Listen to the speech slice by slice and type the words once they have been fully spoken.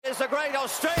the great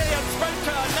Australian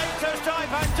sprinter, Nature's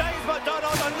Type and James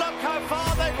McDonald, and look how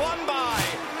far they've won by.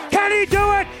 Can he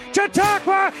do it?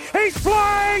 Chautauqua, he's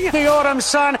flying! The autumn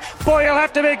sun, boy, he'll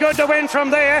have to be good to win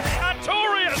from there.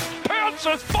 Artorias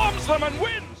pounces, bombs them and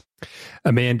wins.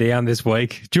 A man down this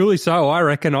week. Julie So, I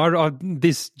reckon.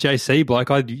 This JC bloke,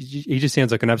 he just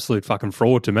sounds like an absolute fucking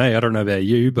fraud to me. I don't know about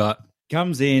you, but...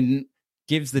 Comes in,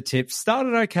 gives the tips.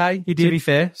 Started okay, he did. To be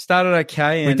fair. Started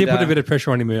okay. We did put a bit of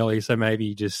pressure on him earlier, so maybe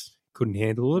he just couldn't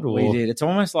handle it. Or... We did. It's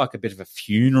almost like a bit of a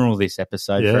funeral, this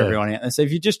episode, for everyone out there. So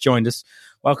if you just joined us,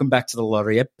 welcome back to the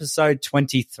Lottery, episode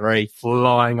 23.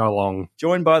 Flying along.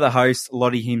 Joined by the host,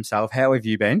 Lottie himself. How have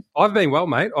you been? I've been well,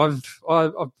 mate. I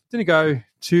didn't go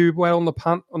too well on the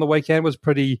punt on the weekend. It was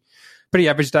pretty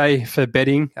average day for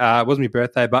betting. It wasn't my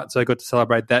birthday, but so I got to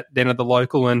celebrate that then at the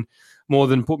local and more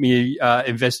than put me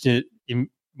invested in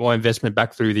my investment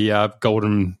back through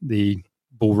the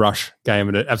Bull Rush game,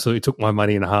 and it absolutely took my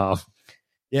money in half.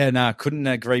 Yeah, no, couldn't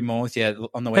agree more with you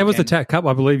on the weekend. How was the TAC Cup?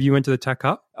 I believe you went to the TAC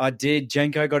Cup. I did.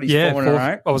 Jenko got his 4 in a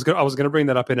row. I was going to bring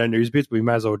that up in our news bits, but we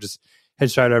may as well just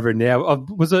head straight over it now.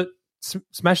 Was it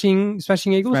Smashing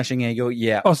Eagles? Smashing Eagle,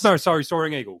 yeah. Oh, no, sorry,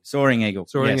 Soaring Eagle. Soaring Eagle.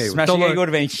 Soaring Eagle. Smashing Eagle would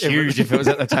have been huge if it was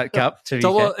at the TAC Cup.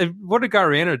 What did it go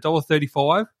around at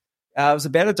 $1.35? It was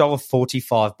about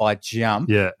 $1.45 by jump.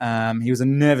 Yeah. He was a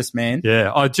nervous man.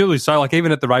 Yeah. Julie, so like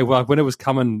even at the race, when it was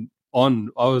coming on,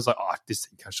 I was like, this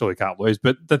thing surely can't lose.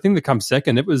 But the thing that comes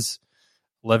second, it was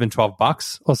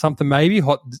 $11-12 or something, maybe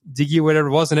hot diggy or whatever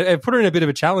it was, and it put her in a bit of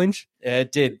a challenge. Yeah,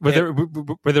 it did. Were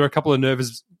there a couple of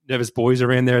nervous boys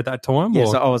around there at that time?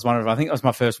 Yes, I was one of them. I think it was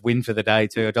my first win for the day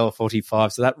too,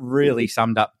 $1.45. So that really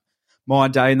summed up my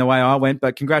day and the way I went.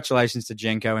 But congratulations to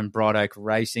Jenko and Bright Oak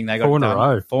Racing. They got 4 in a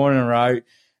row. 4 in a row.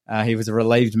 He was a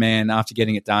relieved man after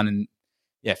getting it done, and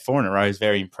 4 in a row is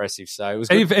very impressive. So it was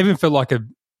good. Even for like a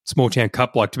small town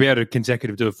cup, like to be able to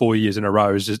consecutive do it 4 years in a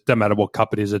row is just, doesn't matter what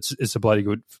cup it is, it's a bloody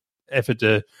good effort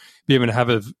to be able to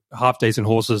have a half decent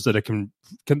horses that can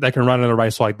run in a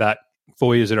race like that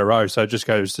 4 years in a row. So it just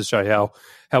goes to show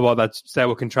how well that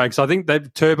stable can train. So I think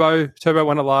they've Turbo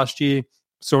won it last year,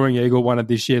 Soaring Eagle won it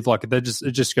this year. Like it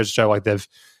just goes to show like they've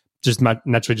just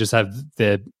naturally just have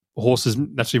their horses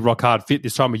naturally rock hard fit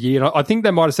this time of year. And I think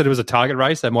they might have said it was a target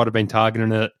race. They might have been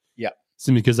targeting it,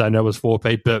 simply because they know it was 4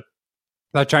 Pete, but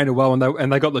they trained it well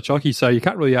and they got the chocky, so you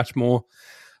can't really ask more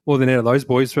than out of those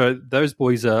boys. So those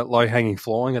boys are low hanging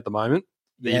flying at the moment.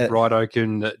 The Bright Oak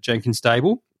and Jenkins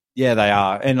stable. Yeah, they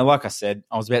are. And like I said,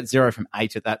 I was about 0 from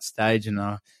 8 at that stage,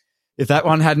 and if that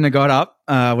one hadn't have got up,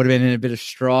 would have been in a bit of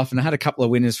strife. And I had a couple of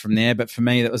winners from there, but for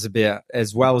me, that was a bit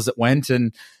as well as it went.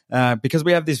 And because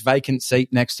we have this vacant seat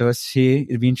next to us here,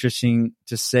 it'd be interesting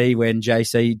to see when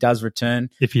JC does return.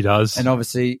 If he does. And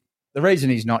obviously, the reason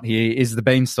he's not here is the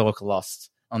Beanstalk lost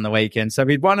on the weekend. So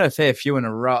we'd won a fair few in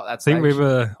a row. I think when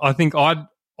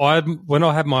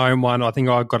I had my own one, I think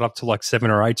I got up to like 7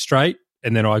 or 8 straight,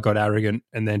 and then I got arrogant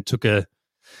and then took a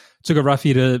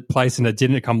roughie to place, and it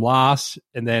didn't come last.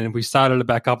 And then we started it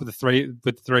back up with the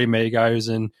three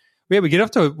Migos, and we get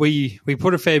up to we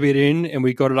put a fair bit in, and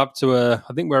we got it up to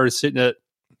I think we were sitting at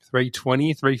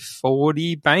 320,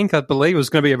 340 bank. I believe it was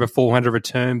going to be over 400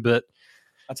 return, but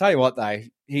I'll tell you what, though,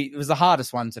 it was the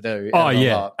hardest one to do. Oh,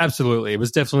 yeah, absolutely. It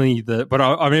was definitely but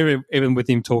I remember even with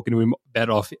him talking to him about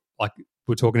off, like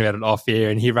we're talking about it off air,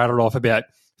 and he rattled off about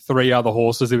 3 other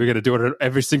horses that were going to do it at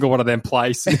every single one of them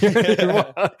place.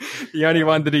 The only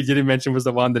one that he didn't mention was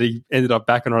the one that he ended up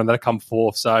backing on that come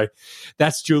fourth. So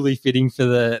that's duly fitting for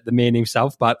the man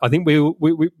himself. But I think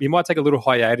we might take a little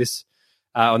hiatus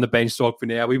on the Beanstalk for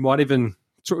now. We might even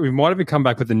come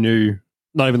back with a new,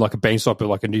 not even like a Beanstalk, but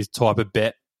like a new type of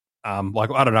bet. Like,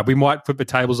 I don't know, we might put the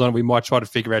tables on, we might try to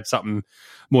figure out something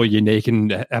more unique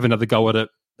and have another go at it.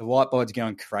 The whiteboard's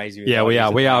going crazy. Yeah, we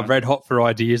are. We are red hot for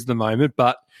ideas at the moment,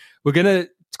 but we're going to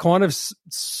kind of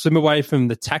swim away from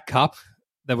the TAC Cup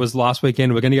that was last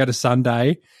weekend. We're going to go to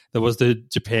Sunday. There was the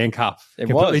Japan Cup. It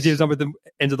completely was. different with the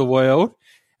end of the world.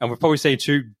 And we'll probably see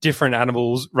 2 different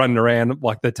animals running around.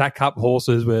 Like the TAC Cup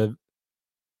horses were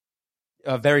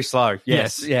very slow.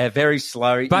 Yes. Yeah, very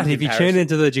slow. But if you tune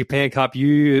into the Japan Cup,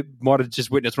 you might have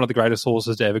just witnessed one of the greatest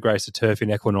horses to ever grace the turf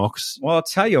in Equinox. Well, I'll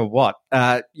tell you what,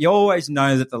 you always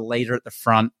know that the leader at the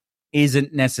front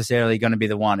isn't necessarily going to be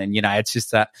the one. And, it's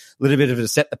just that little bit of a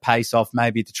set the pace off,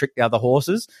 maybe to trick the other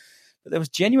horses. But there was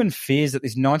genuine fears that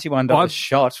this $91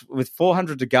 shot with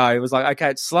 400 to go, it was like, okay,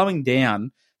 it's slowing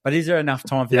down, but is there enough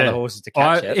time for the other horses to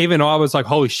catch it? Even I was like,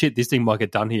 holy shit, this thing might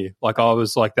get done here. Like, I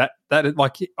was like that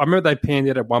like, I remember they panned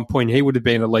it at one point. He would have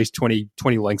been at least 20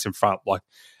 lengths in front, like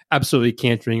absolutely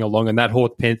cantering along. And that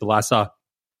horse, Panther Lasser,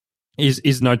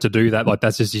 He's known to do that. Like,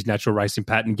 that's just his natural racing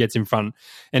pattern. Gets in front,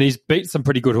 and he's beat some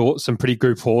pretty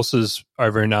group horses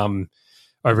over in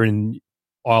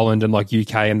Ireland and like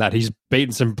UK, and that he's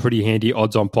beaten some pretty handy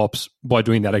odds on pops by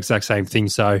doing that exact same thing.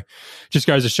 So just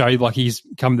goes to show you, like, he's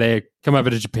come over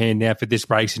to Japan now for this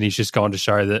race, and he's just gone to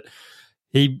show that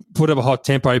he put up a hot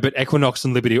tempo. But Equinox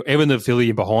and Liberty, even the filly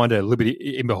in behind him,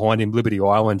 Liberty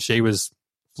Island, she was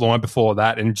flying before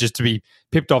that, and just to be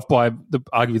pipped off by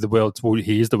he is the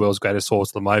world's greatest horse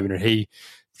at the moment, and he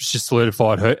just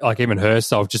solidified her, like even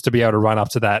herself, just to be able to run up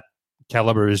to that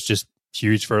caliber is just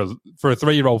huge for a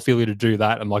 3-year-old filly to do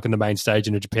that, and like in the main stage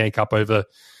in a Japan Cup over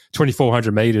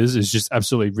 2,400 meters is just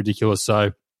absolutely ridiculous.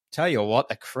 So tell you what,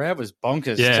 the crowd was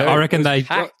bonkers. Yeah, too. I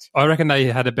reckon they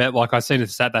had a bet. Like I seen it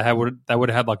stat, they would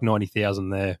have had like 90,000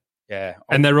 there. Yeah,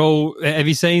 and they're all. Have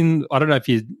you seen? I don't know if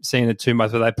you've seen it too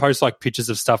much, but they post like pictures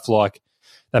of stuff like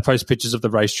they post pictures of the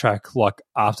racetrack like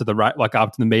after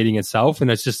the meeting itself, and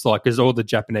it's just like there's all the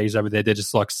Japanese over there. They're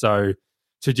just like so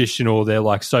traditional. They're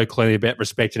like so clean about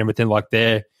respect and everything. Like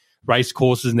their race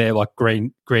courses and their like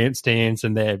green grandstands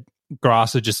and their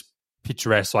grass are just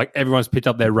picturesque. Like everyone's picked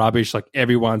up their rubbish. Like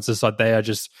everyone's just like they are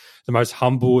just the most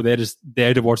humble. They're just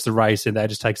there to watch the race, and they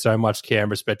just take so much care and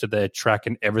respect of their track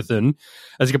and everything.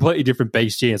 It's a completely different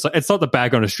beast here. It's not the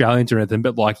bag on Australians or anything,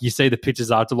 but like you see the pictures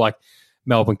after like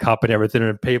Melbourne Cup and everything,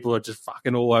 and people are just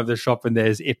fucking all over the shop, and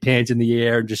there's pans in the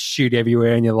air and just shoot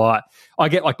everywhere, and you're like, I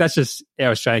get like that's just our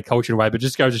Australian culture in a way, but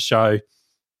just goes to show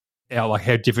how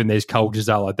different these cultures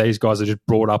are. Like these guys are just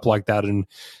brought up like that, and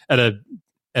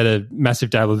at a massive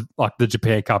day like the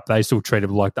Japan Cup, they still treat it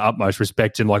with like the utmost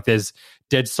respect, and like there's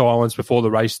dead silence before the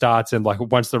race starts, and like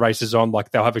once the race is on,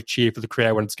 like they'll have a cheer for the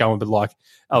crowd when it's going, but like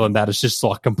other than that, it's just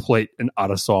like complete and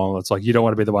utter silence. Like you don't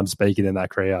want to be the one speaking in that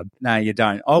crowd. No, you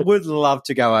don't. I would love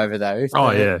to go over though.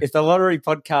 If the Lottery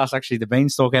Podcast, actually the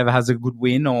Beanstalk, ever has a good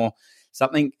win or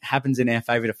something happens in our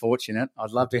favour to fortunate,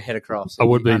 I'd love to head across. I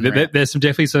would be. There's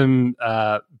definitely some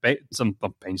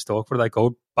Beanstalk, what are they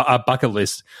called? Bucket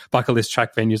list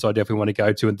track venues I definitely want to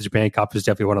go to, and the Japan Cup is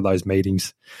definitely one of those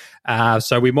meetings.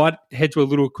 So we might head to a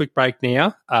little quick break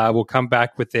now. We'll come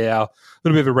back with our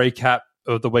little bit of a recap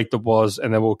of the week that was,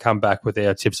 and then we'll come back with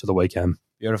our tips for the weekend.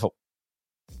 Beautiful.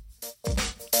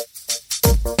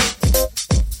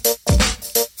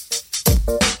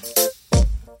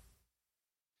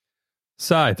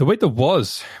 So the week that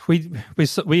was,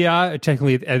 we are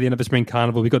technically at the end of the Spring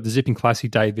Carnival. We've got the Zipping Classic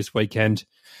Day this weekend,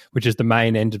 which is the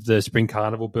main end of the Spring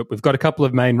Carnival. But we've got a couple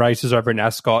of main races over in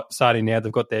Ascot starting now.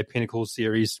 They've got their Pinnacle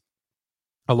Series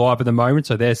alive at the moment,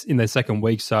 so they're in their second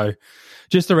week. So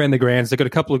just around the grounds, they've got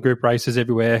a couple of group races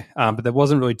everywhere, but there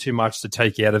wasn't really too much to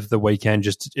take out of the weekend,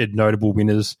 just notable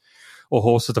winners or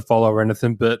horses to follow or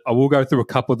anything. But I will go through a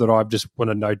couple that I just want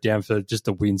to note down for just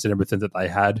the wins and everything that they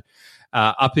had.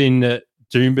 Up in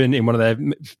Doomben, in one of their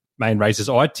main races,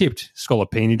 I tipped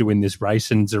Scalapini to win this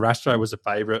race, and Zarastro was a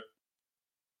favourite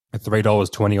at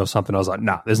 $3.20 or something. I was like,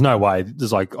 nah, there's no way.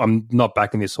 There's like, I'm not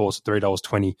backing this horse at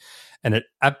 $3.20. And it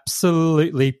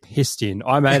absolutely pissed in.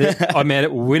 I made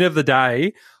it win of the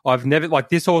day. I've never, like,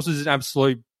 this horse is an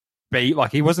absolute beat.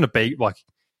 Like, he wasn't a beat. Like,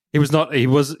 he was not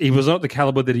the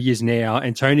caliber that he is now.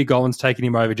 And Tony Gollan's taken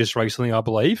him over just recently, I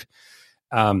believe.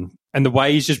 And the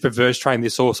way he's just reverse trained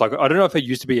this horse, like, I don't know if it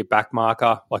used to be a back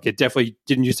marker. Like, it definitely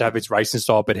didn't used to have its racing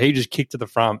style, but he just kicked to the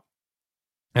front.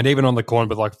 And even on the corner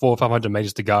with like 400 or 500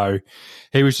 meters to go,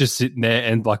 he was just sitting there,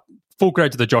 and like, full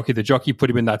credit to the jockey. The jockey put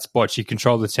him in that spot. She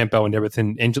controlled the tempo and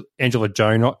everything. Angela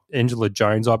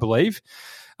Jones, I believe.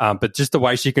 But just the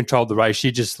way she controlled the race,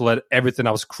 she just let everything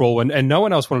else crawl, and no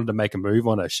one else wanted to make a move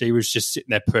on her. She was just sitting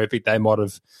there perfect. They might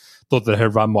have thought that her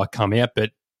run might come out,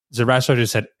 but Zarastro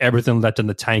just had everything left in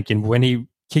the tank. And when he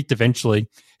kicked eventually,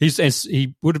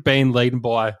 he would have been leading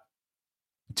by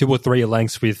 2 or 3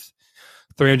 lengths with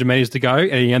 300 meters to go,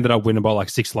 and he ended up winning by like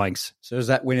 6 lengths. So is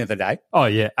that win of the day? Oh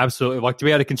yeah, absolutely. Like, to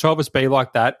be able to control the speed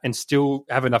like that and still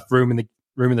have enough room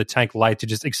in the tank late to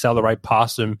just accelerate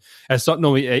past them. And it's not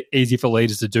normally easy for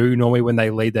leaders to do. Normally when they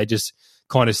lead, they just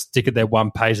kind of stick at their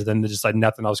one pace, and then they're just like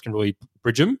nothing else can really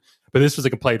bridge them. But this was the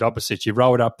complete opposite. You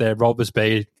roll it up there, roll the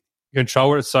speed,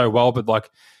 control it so well, but like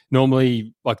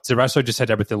normally, like Zarastro just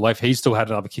had everything left. He still had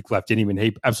another kick left in him, and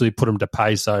he absolutely put him to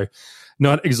pay. So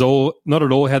not at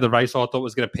all how the race I thought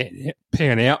was going to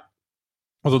pan out.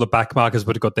 Although the back markers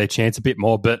would have got their chance a bit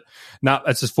more, but no,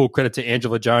 that's just full credit to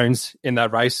Angela Jones in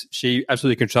that race. She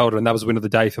absolutely controlled it, and that was the win of the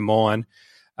day for mine.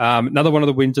 Another one of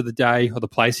the wins of the day, or the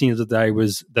placing of the day,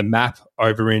 was the map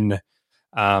over in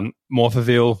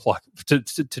Morphettville. Like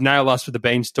to nail us with the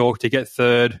Beanstalk to get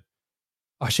third.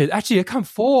 Oh, shit. Actually, it come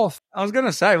fourth. I was going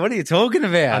to say, what are you talking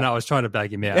about? I know. I was trying to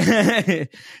bag him out.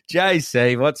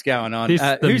 JC, what's going on?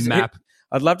 The map.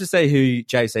 I'd love to see who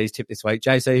JC's tipped this week.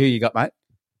 JC, who you got, mate?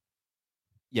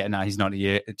 Yeah, no, he's not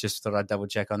here. Just thought I'd double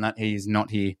check on that. He's not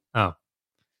here. Oh.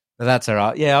 But that's all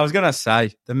right. Yeah, I was going to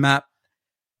say, the map,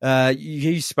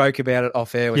 you spoke about it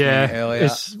off air with me earlier.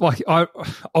 It's like,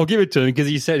 I'll give it to him because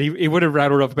he said he would have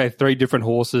rattled off about 3 different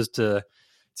horses to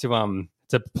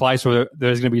place where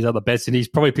there's going to be his other bets, and he's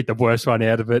probably picked the worst one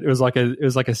out of it. It was like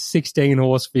a 16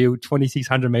 horse field,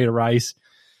 2,600 meter race.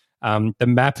 The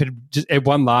map it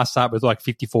won last start with like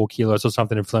 54 kilos or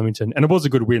something in Flemington, and it was a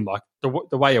good win. Like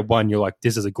the way it won, you're like,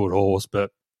 this is a good horse,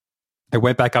 but it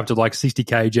went back up to like 60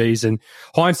 kgs. And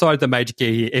hindsight, the major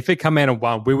key here, if it come out and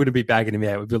won, we wouldn't be bagging him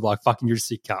out. We'd be like, fucking, you're a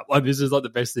sick cunt. Like, this is like the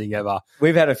best thing ever.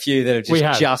 We've had a few that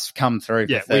have just come through.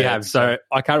 Yeah, we have. So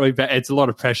I can't really bet. It's a lot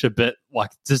of pressure, but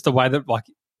like just the way that, like,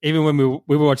 even when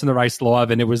we were watching the race live,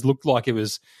 and looked like it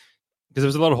was, because there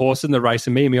was a lot of horse in the race,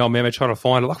 and me and my old man were trying to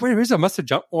find it. Like, where is it? I must have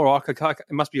jumped more. It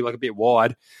must be like a bit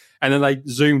wide. And then they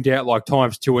zoomed out like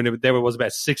 ×2, and there was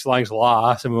about 6 lengths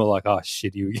last, and we were like, oh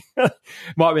shit,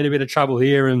 might be in a bit of trouble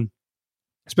here. And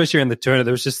especially around the turner,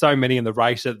 there was just so many in the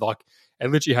race that like it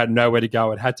literally had nowhere to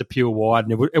go. It had to peel wide,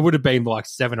 and it would have been like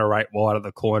 7 or 8 wide at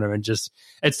the corner, and just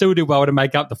it still did well to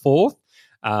make up the 4th.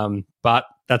 But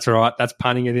that's all right. That's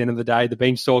punting at the end of the day. The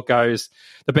beanstalk goes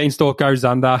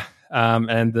under,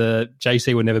 and the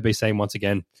JC will never be seen once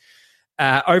again.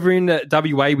 Over in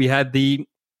WA, we had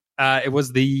it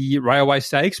was the Railway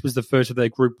Stakes, was the first of their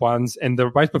Group 1s, and the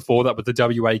race before that was the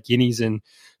WA Guineas, and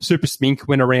Super Smink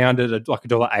went around at like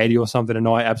 $1.80 or something, and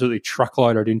I absolutely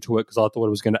truckloaded into it because I thought it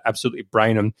was going to absolutely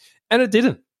brain them, and it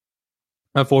didn't.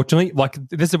 Unfortunately, like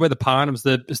this is where the Parnhams,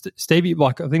 Stevie,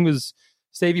 like I think it was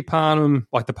Stevie Parnham,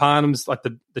 like the Parnhams, like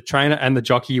the trainer and the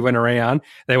jockey went around.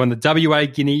 They won the WA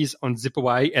Guineas on Zip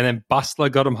Away, and then Bustler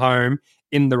got them home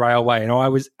in the Railway, and I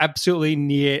was absolutely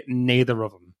near neither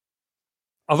of them.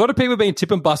 A lot of people have been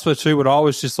tipping Bustler too, but I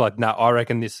was just like, no, I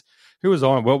reckon this. Who was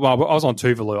on? Well, I was on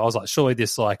Tuvalu. I was like, surely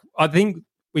this, like, I think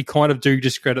we kind of do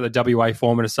discredit the WA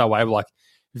form in a so way, like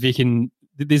Vic and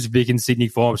Sydney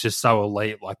form is just so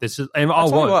elite. Like this is, and I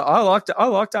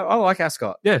like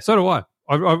Ascot. Yeah, so do I.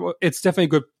 It's definitely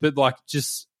good, but like,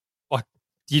 just like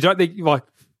you don't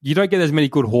get as many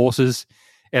good horses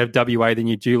out of WA than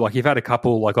you do. Like you've had a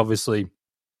couple, like obviously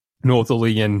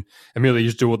Northerly and Amelia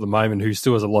Usdue at the moment, who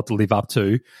still has a lot to live up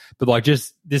to. But like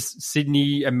just this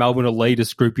Sydney and Melbourne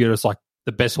elitist group, you're just like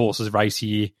the best horses race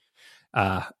here.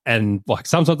 And like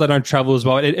sometimes they don't travel as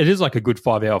well. It is like a good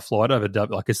 5-hour flight over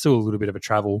W. Like it's still a little bit of a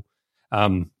travel.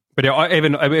 But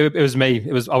it was me.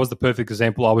 I was the perfect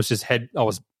example. I was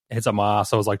heads up my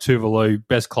ass. I was like, Tuvalu,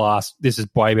 best class. This is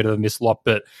way better than this lot.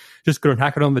 But just couldn't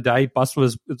hack it on the day. Bustler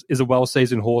is a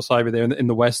well-seasoned horse over there in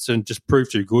the West, and just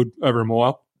proved too good over a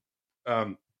mile.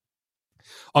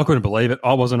 I couldn't believe it.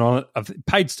 I wasn't on it.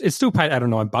 It's still paid $8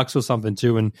 or $9 or something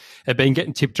too, and it been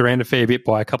getting tipped around a fair bit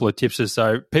by a couple of tipsters.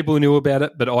 So people knew about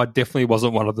it, but I definitely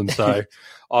wasn't one of them. So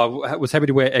I was happy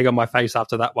to wear egg on my face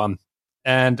after that one.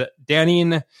 And down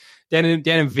in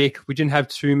Vic, we didn't have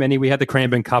too many. We had the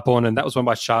Cranbourne Cup on, and that was won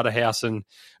by Charterhouse, and it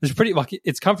was pretty like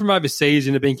it's come from overseas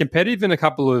and it's been competitive in a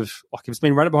couple of like it's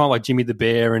been running behind like Jimmy the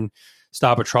Bear and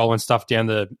Star Patrol and stuff down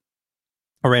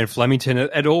around Flemington.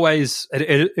 It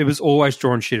was always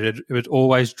drawing shit. It would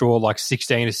always draw like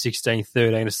 16 to 16,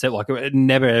 13 a set. Like it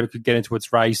never ever could get into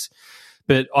its race.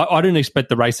 But I didn't expect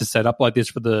the race to set up like this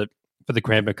for the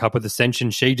Cranbourne Cup with Ascension.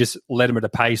 She just led him at a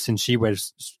pace, and she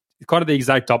was kind of the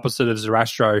exact opposite of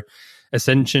Zarastro.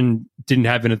 Ascension didn't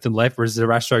have anything left, whereas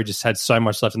Zarastro just had so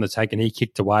much left in the tank, and he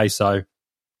kicked away. So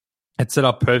it set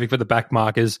up perfect for the back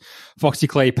markers. Foxy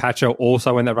Cleopatra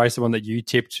also in that race, the one that you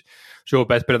tipped, sure,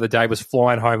 best bet of the day, was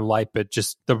flying home late, but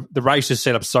just the race just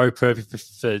set up so perfect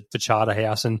for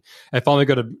Charterhouse, and it finally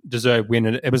got a deserved win,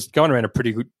 and it was going around a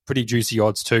pretty juicy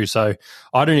odds too. So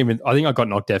I think I got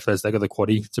knocked out first. They got the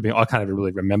quaddie. I can't even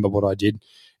really remember what I did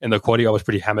in the quaddie. I was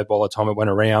pretty hammered by the time it went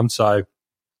around, so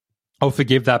I'll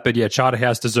forgive that. But yeah,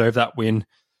 Charterhouse deserved that win, and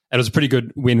it was a pretty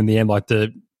good win in the end. Like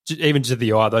even to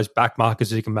the eye, those back markers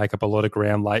who can make up a lot of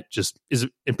ground late just is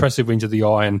an impressive win to the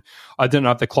eye. And I don't know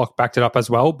if the clock backed it up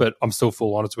as well, but I'm still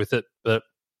full honest with it. But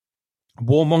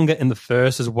Warmonger in the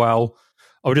first as well.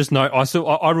 I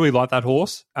really like that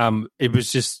horse.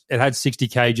 It had 60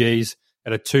 kgs.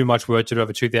 It had too much work to do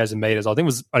over 2,000 meters. I think it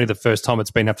was only the first time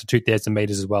it's been up to 2,000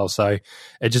 meters as well. So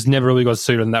it just never really got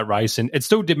suited in that race, and it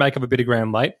still did make up a bit of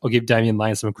ground late. I'll give Damien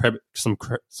Lane some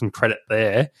credit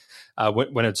there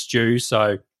when it's due.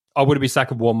 So I wouldn't be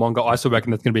sacking Warmonger. I still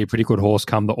reckon that's going to be a pretty good horse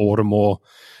come the autumn or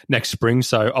next spring.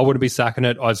 So I wouldn't be sacking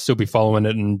it. I'd still be following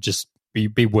it and just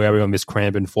be wary on this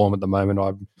Cranbourne form at the moment.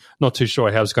 I'm not too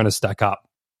sure how it's going to stack up.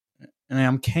 And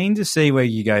I'm keen to see where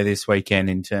you go this weekend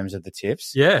in terms of the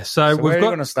tips. Yeah, so where are you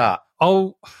going to start?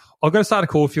 I'm going to start at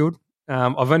Caulfield.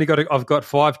 I've got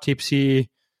 5 tips here: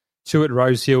 2 at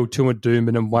Rosehill, 2 at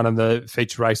Doomben, and 1 on the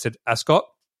feature race at Ascot.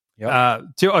 Yep.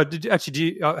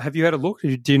 Have you had a look?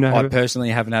 Do you know? I personally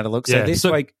haven't had a look. So this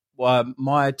week,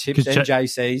 my tips and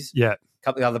JC's. Yeah. A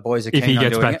couple of other boys are keen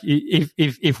on doing it.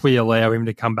 If we allow him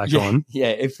to come back on. Yeah,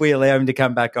 if we allow him to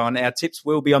come back on. Our tips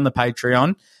will be on the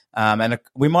Patreon. And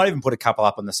we might even put a couple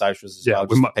up on the socials as well,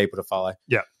 just for people to follow.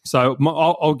 Yeah. So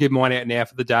I'll give mine out now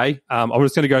for the day. I'm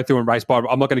just going to go through and race by.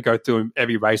 I'm not going to go through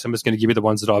every race. I'm just going to give you the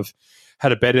ones that I've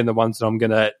had a bet in, the ones that I'm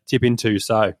going to tip into.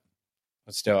 So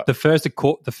let's do it. The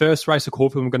first race of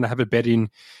Caulfield I'm going to have a bet in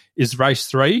is race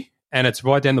 3, and it's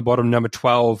right down the bottom, number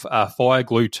 12, Fire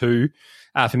Glue 2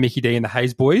 for Mickey D and the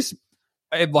Hayes boys.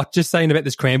 Just saying about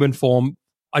this Cranbourne form,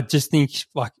 I just think,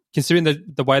 considering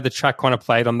the way the track kind of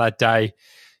played on that day,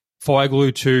 Fire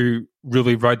Glue 2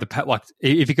 really rode the pattern.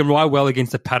 If you can ride well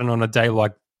against the pattern on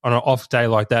on an off day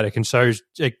like that, it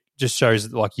just shows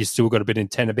that you still got a bit of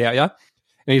intent about you. And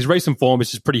his recent form is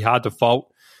just pretty hard to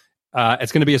fault.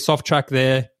 It's going to be a soft track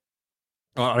there.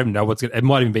 I don't even know it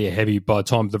might even be a heavy by the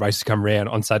time the races come around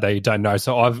on Saturday. You don't know.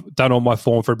 So I've done all my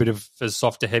form for a bit for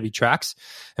soft to heavy tracks,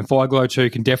 and Fire Glow 2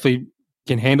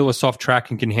 can handle a soft track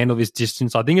and can handle this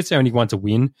distance. I think it's the only one to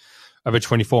win over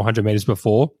 2,400 meters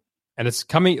before. And it's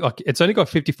coming, it's only got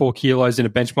 54 kilos in a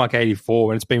benchmark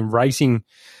 84, and it's been racing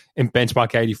in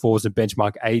benchmark 84s and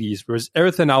benchmark 80s, whereas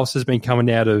everything else has been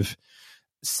coming out of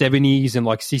 70s and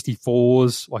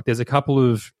 64s. There's a couple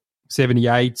of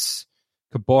 78s.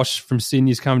 Kabosh from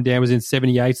Sydney's come down, was in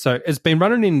 78. So it's been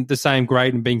running in the same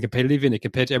grade and being competitive in it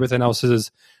compared to everything else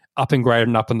is up in grade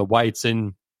and up in the weights.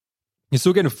 And you're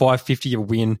still getting $5.50 a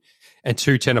win and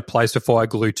 $2.10 a place for Fire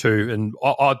Glue 2. And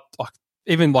I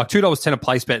even $2.10 a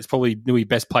place bet is probably nearly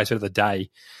best place bet of the day.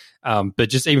 But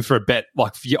just even for a bet,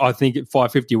 I think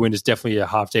 $5.50 a win is definitely a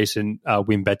half decent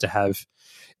win bet to have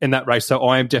in that race. So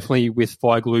I am definitely with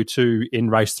Fire Glue 2 in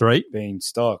race 3.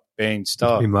 Beanstalk.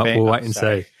 We'll wait and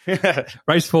see.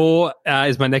 Race 4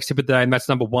 is my next tip of the day, and that's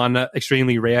number 1,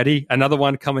 Extremely Rowdy. Another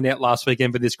one coming out last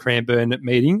weekend for this Cranbourne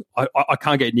meeting. I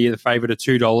can't get near the favourite at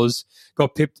 $2.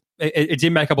 Got pipped. It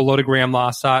did make up a lot of ground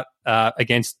last start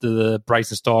against the Brace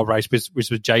and Style race, which was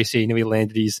JC. Nearly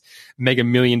landed his mega $1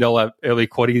 million early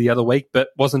quaddie the other week, but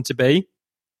wasn't to be.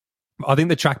 I think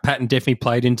the track pattern definitely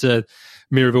played into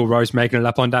Mirabelle Rose making it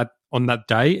up on that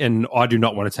day, and I do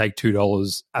not want to take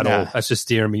 $2 at all. That's just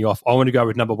steering me off. I want to go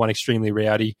with number 1, Extremely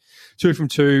Rowdy. 2 from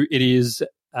 2. It is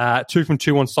 2 from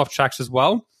 2 on soft tracks as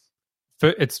well.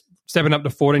 It's 7 up to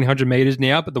 1,400 meters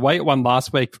now, but the way it won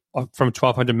last week from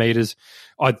 1,200 meters,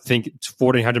 I think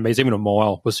 1,400 meters, even a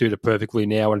mile, was suited perfectly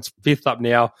now, and it's 5th up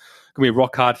now. Can be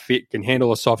rock hard fit, can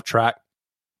handle a soft track.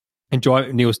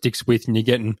 Enjoy Neil sticks with, and you're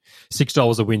getting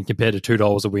 $6 a win compared to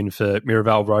 $2 a win for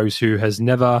Mirabelle Rose, who has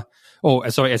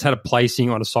has had a placing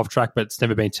on a soft track, but it's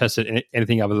never been tested in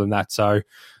anything other than that. So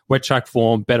wet track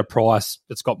form, better price.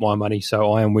 It's got my money.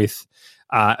 So I am with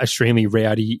Extremely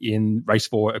Rowdy in race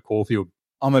 4 at Caulfield.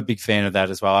 I'm a big fan of that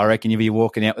as well. I reckon you'll be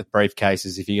walking out with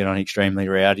briefcases if you get on Extremely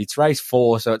Rowdy. It's race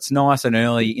 4, so it's nice and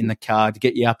early in the card to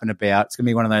get you up and about. It's going to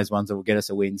be one of those ones that will get us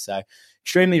a win. So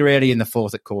Extremely Rowdy in the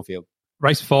 4th at Caulfield.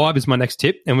 Race 5 is my next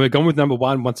tip, and we're going with number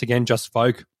 1 once again. Just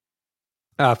Folk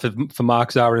for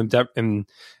Mark Zara and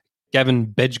Gavin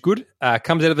Bedgegood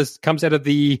comes out of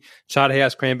the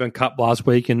Charterhouse Cranbourne Cup last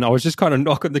week, and I was just kind of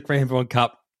knocking the Cranbourne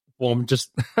Cup form just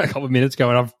a couple of minutes ago,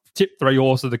 and I've tipped 3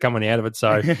 horses that are coming out of it.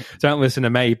 So don't listen to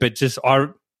me, but just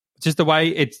the way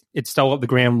it stole up the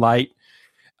ground late,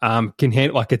 can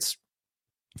handle it's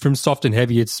from soft and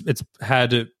heavy. It's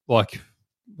had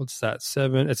what's that,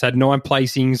 7? It's had 9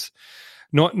 placings.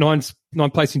 Nine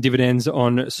placing dividends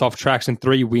on soft tracks and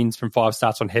 3 wins from 5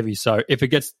 starts on heavy. So if it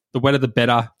gets the wetter, the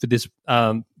better for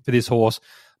this horse.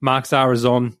 Mark Zara's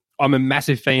on. I'm a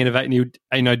massive fan of Ain't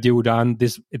No Deal Done.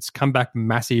 It's come back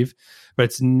massive, but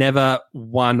it's never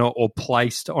won or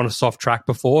placed on a soft track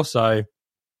before. So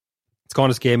it's kind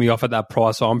of scared me off at that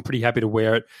price. So I'm pretty happy to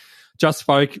wear it. Just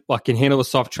Folk can handle the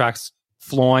soft tracks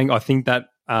flying. I think that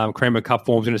Cranbourne Cup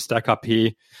form's going to stack up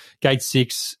here. Gate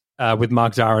 6. With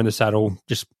Mark Zara in the saddle,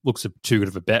 just looks too good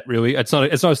of a bet, really. It's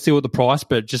not a steal at the price,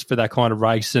 but just for that kind of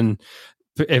race and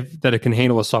that it can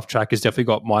handle a soft track has definitely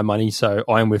got my money. So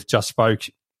I am with Just Folk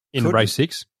in race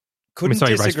 6. Couldn't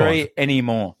disagree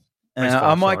anymore.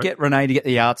 I might get Renee to get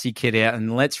the artsy kit out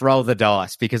and let's roll the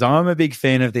dice because I'm a big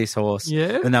fan of this horse.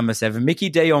 Yeah. The number 7. Mickey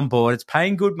D on board. It's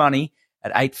paying good money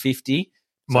at $8.50.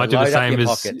 Might do the load up same your as.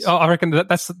 pockets. I reckon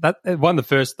that's won the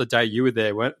first the day you were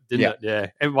there, didn't it? Yeah.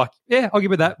 And I'll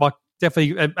give it that. Like,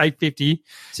 definitely at 850.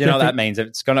 So you know what that means?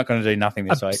 It's not going to do nothing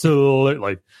this week.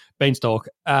 Absolutely. Beanstalk.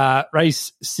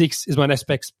 Race 6 is my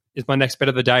next bet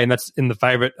of the day, and that's in the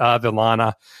favourite,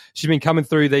 Villana. She's been coming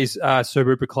through these Sir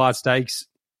Rupert Clark stakes,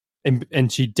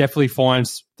 and she definitely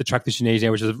finds the track that she needs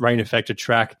now, which is a rain-affected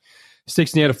track.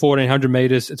 60 out of 1,400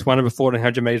 metres. It's won over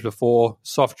 1,400 metres before.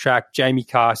 Soft track. Jamie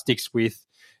Carr sticks with.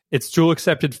 It's still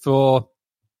accepted for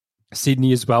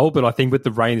Sydney as well, but I think with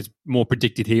the rain it's more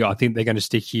predicted here. I think they're going to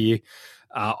stick here.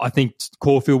 I think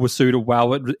Caulfield was suited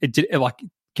well. It did, like,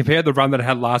 compared to the run that it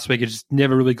had last week, it just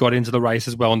never really got into the race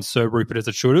as well on Sir Rupert as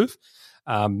it should have.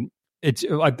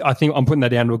 I think I'm putting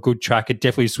that down to a good track. It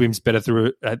definitely swims better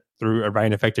through a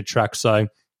rain-affected track. So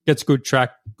gets a good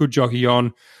track, good jockey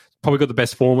on. Probably got the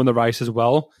best form in the race as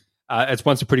well. It's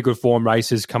won some pretty good form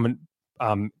races coming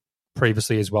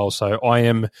previously as well. So I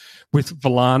am with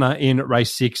Villana in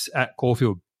race 6 at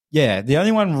Caulfield. Yeah, the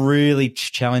only one really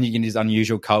challenging in his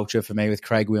unusual culture for me with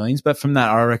Craig Williams. But from that,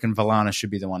 I reckon Villana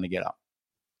should be the one to get up.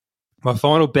 My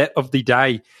final bet of the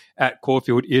day at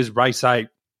Caulfield is race 8.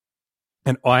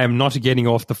 And I am not getting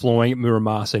off the flying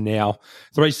Muramasa now.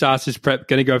 3 starts this prep,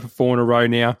 going to go for 4 in a row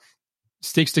now.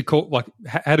 Sticks to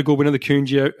had a good win on the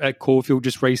Cungia at Caulfield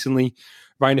just recently.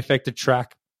 Rain-affected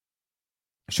track.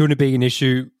 Shouldn't be an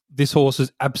issue. This horse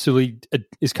is absolutely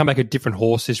is come back a different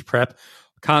horse this prep.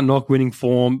 Can't knock winning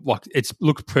form. Like it's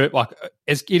looked it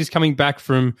is coming back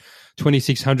from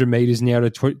 2,600 meters now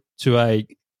to a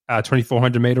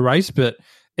 2,400 meter race. But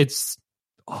I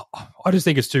just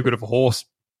think it's too good of a horse.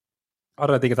 I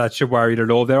don't think that should worry it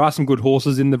at all. There are some good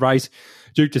horses in the race.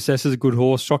 Duke DeSessa is a good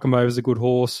horse. Shock'em is a good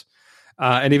horse.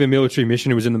 And even Military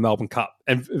Mission, who was in the Melbourne Cup.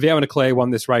 And Vaughn Leclerc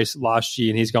won this race last year,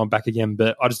 and he's gone back again.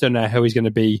 But I just don't know how he's going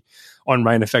to be on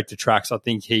rain-affected tracks. I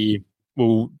think he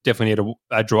will definitely need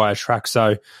a drier track.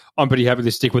 So I'm pretty happy to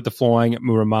stick with the flying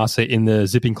Muramasa in the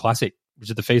Zipping Classic,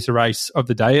 which is the feature race of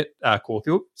the day at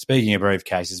Caulfield. Speaking of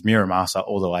briefcases, Muramasa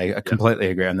all the way. I completely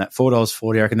agree on that.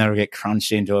 $4.40, I reckon that'll get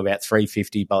crunched into about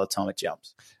 $3.50 by the time it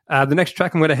jumps. The next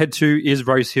track I'm going to head to is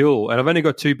Rose Hill, and I've only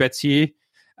got 2 bets here.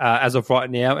 As of right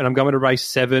now, and I'm going to race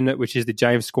 7, which is the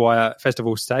James Squire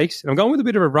Festival Stakes. And I'm going with a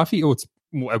bit of a roughie.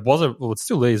 It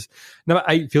still is. Number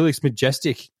 8, Felix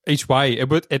Majestic each way.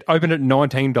 It opened at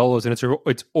 $19, and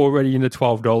it's already into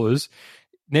 $12.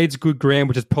 Needs good ground,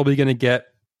 which is probably going to get.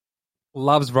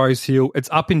 Loves Rose Hill. It's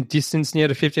up in distance now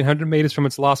to 1,500 metres from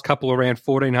its last couple around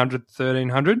 1,400,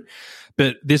 1,300.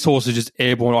 But this horse is just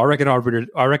airborne. I reckon I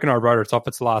rode it off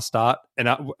its last start, and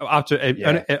after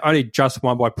it only just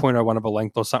won by 0.01 of a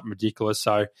length or something ridiculous.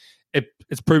 So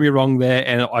it's proved me wrong there,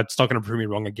 and it's not going to prove me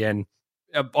wrong again.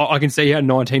 I can see how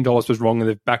 $19 was wrong, and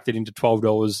they've backed it into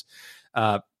 $12,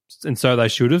 and so they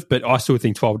should have. But I still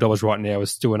think $12 right now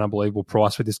is still an unbelievable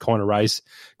price for this kind of race.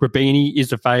 Grabini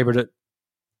is the favourite at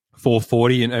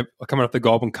 $4.40 and coming off the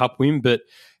Goulburn Cup win, but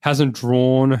hasn't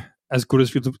drawn as good as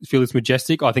Felix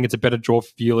Majestic. I think it's a better draw for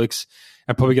Felix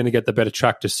and probably going to get the better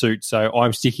track to suit. So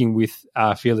I'm sticking with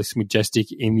Felix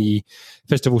Majestic in the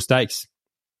Festival Stakes.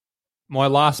 My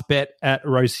last bet at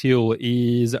Rose Hill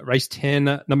is race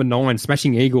 10, number 9,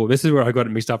 Smashing Eagle. This is where I got it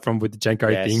mixed up from with the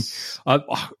Jenko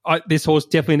thing. This horse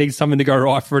definitely needs something to go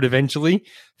right for it eventually.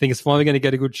 I think it's finally going to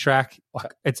get a good track.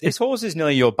 This horse is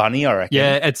nearly your bunny, I reckon.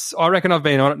 Yeah, I reckon I've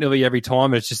been on it nearly every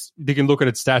time. It's just, you can look at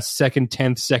its stats, 2nd,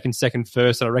 10th, 2nd,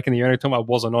 first. And I reckon the only time I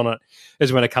wasn't on it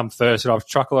is when it come first. And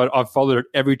I've followed it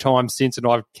every time since, and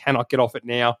I cannot get off it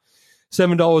now.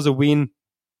 $7 a win.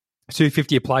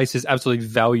 $2.50 a place is absolutely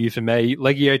value for me.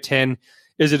 Legio 10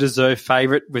 is a deserved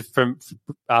favourite with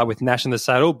Nash in the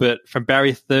saddle, but from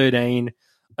barrier 13,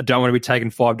 I don't want to be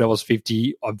taking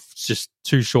 $5.50. It's just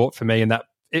too short for me. And that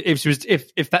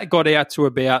if that got out to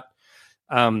about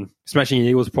Smashing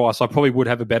Eagle's price, I probably would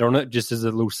have a bet on it just as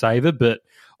a little saver. But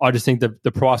I just think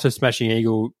the price of Smashing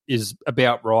Eagle is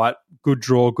about right. Good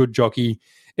draw, good jockey.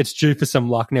 It's due for some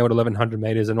luck now at 1,100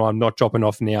 metres, and I'm not dropping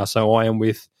off now. So I am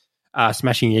with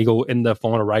Smashing Eagle in the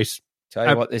final race. Tell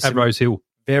you what, there's at Rose Hill.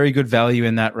 Very good value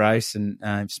in that race, and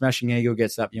if Smashing Eagle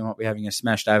gets up, you might be having a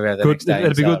smashed over the next day.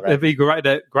 It'd be good. It'd be a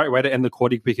great way to end the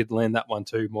quaddy. We could land that one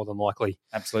too, more than likely.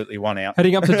 Absolutely, one out.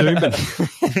 Heading up to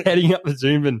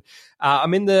Doomben.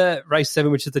 I'm in the race 7,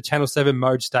 which is the Channel 7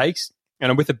 Mode Stakes, and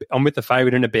I'm with the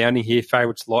favourite in a bounding here.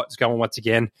 Favourite's Light's going once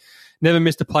again. Never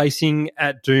missed a placing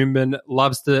at Doomben.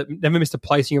 Never missed a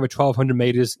placing over 1,200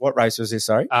 metres. What race was this,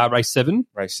 sorry? Race 7.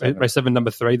 Race 7. Race 7, number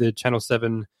 3, the Channel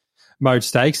 7 Mode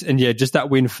Stakes. And yeah, just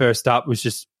that win first up was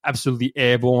just absolutely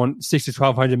airborne. 6 to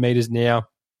 1,200 metres now.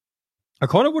 I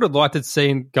kind of would have liked to see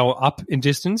him go up in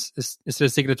distance instead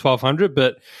of sticking to 1,200,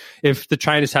 but if the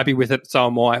trainer's happy with it, so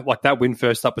am I. Like that win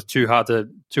first up was too hard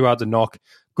to knock.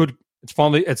 Good.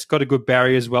 It's got a good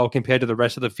barrier as well compared to the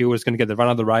rest of the field. It's going to get the run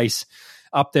of the race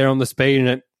up there on the speed, and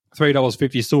at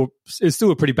 $3.50 is still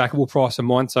a pretty backable price of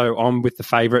mine. So I'm with the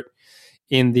favourite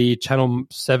in the Channel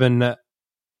 7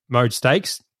 mode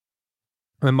stakes.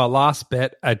 And my last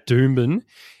bet at Doomben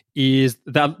is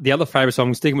the other favourite. So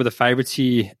I'm sticking with the favourites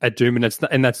here at Doomben,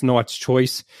 and that's Knight's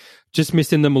Choice. Just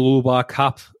missed in the Mooloolaba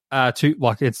Cup.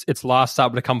 Its last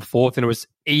start to come fourth, and it was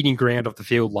eating ground off the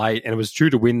field late, and it was due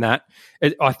to win that.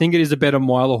 I think it is a better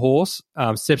miler horse.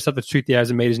 Steps up to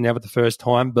 2,000 metres now for the first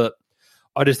time, but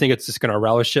I just think it's just going to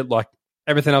relish it. Like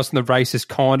everything else in the race is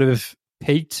kind of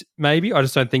peaked, maybe. I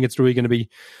just don't think it's really going to be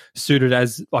suited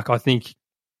as, like, I think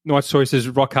Knight's Choice is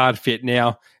rock hard fit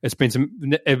now. It's been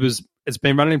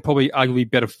running in probably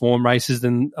arguably better form races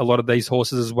than a lot of these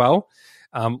horses as well.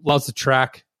 Loves the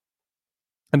track.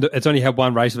 And it's only had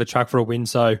one race of the track for a win,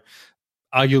 so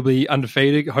arguably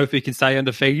undefeated. Hopefully it can stay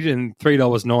undefeated, and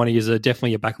 $3.90 is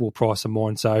definitely a backable price of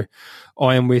mine. So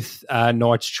I am with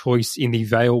Knight's Choice in the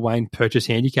Vale Wayne Purchase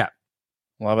Handicap.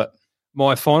 Love it.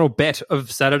 My final bet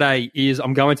of Saturday is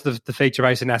I'm going to the feature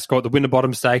race in Ascot, the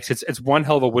Winterbottom Stakes. It's one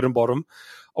hell of a Winterbottom.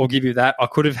 I'll give you that. I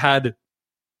could have had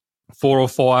 4 or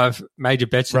 5 major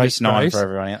bets in this race. For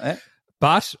everyone out there.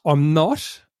 But I'm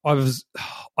not.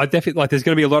 I definitely, like, there's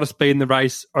going to be a lot of speed in the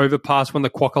race. Overpass won the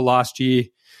Quokka last year.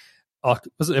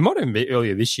 It might even be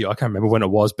earlier this year. I can't remember when it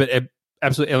was, but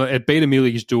it beat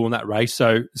Amelia's Duel in that race.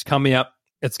 So it's coming up.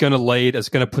 It's going to lead. It's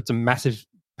going to put some massive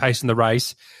pace in the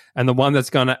race. And the one that's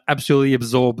going to absolutely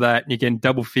absorb that, and you're getting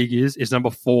double figures, is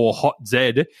number 4, Hot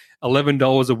Z.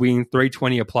 $11 a win,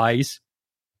 $3.20 a place.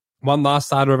 One last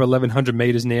starter over 1,100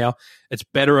 metres now. It's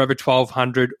better over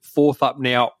 1,200. Fourth up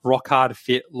now. Rock hard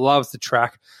fit. Loves the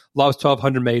track. Loves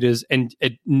 1,200 metres. And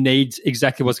it needs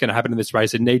exactly what's going to happen in this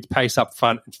race. It needs pace up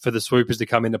front for the swoopers to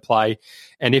come into play.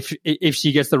 And if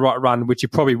she gets the right run, which she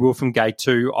probably will from gate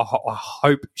 2, I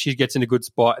hope she gets in a good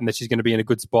spot and that she's going to be in a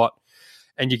good spot.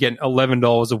 And you get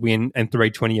 $11 a win and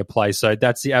 $3.20 a play. So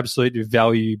that's the absolute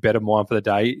value bet of mine for the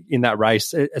day in that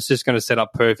race. It's just going to set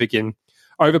up perfect. And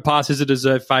Overpass is a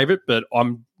deserved favourite, but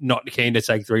I'm not keen to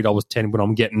take $3.10 when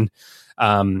I'm getting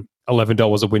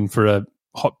 $11 a win for a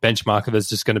hot benchmarker that's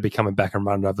just going to be coming back and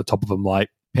running over the top of them late.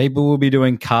 People will be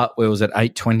doing cartwheels at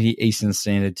 8:20 Eastern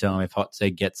Standard Time if Hot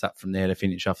Z gets up from there to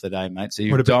finish off the day, mate. So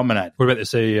you dominate. What about the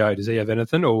CEO? Does he have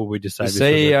anything, or will we just save the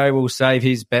CEO will save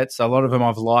his bets. A lot of them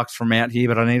I've liked from out here,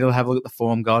 but I need to have a look at the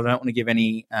form guide. I don't want to give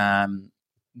any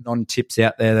non-tips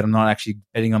out there that I'm not actually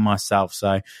betting on myself.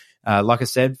 So, like I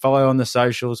said, follow on the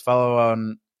socials, follow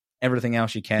on everything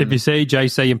else you can. If you see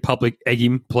JC in public, egg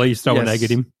him. Please throw an egg at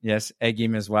him. Yes, egg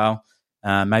him as well.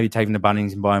 Maybe take him to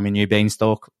Bunnings and buy him a new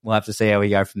beanstalk. We'll have to see how we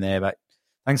go from there. But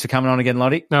thanks for coming on again,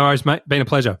 Lottie. No worries, mate. Been a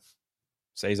pleasure.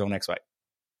 See you all next week.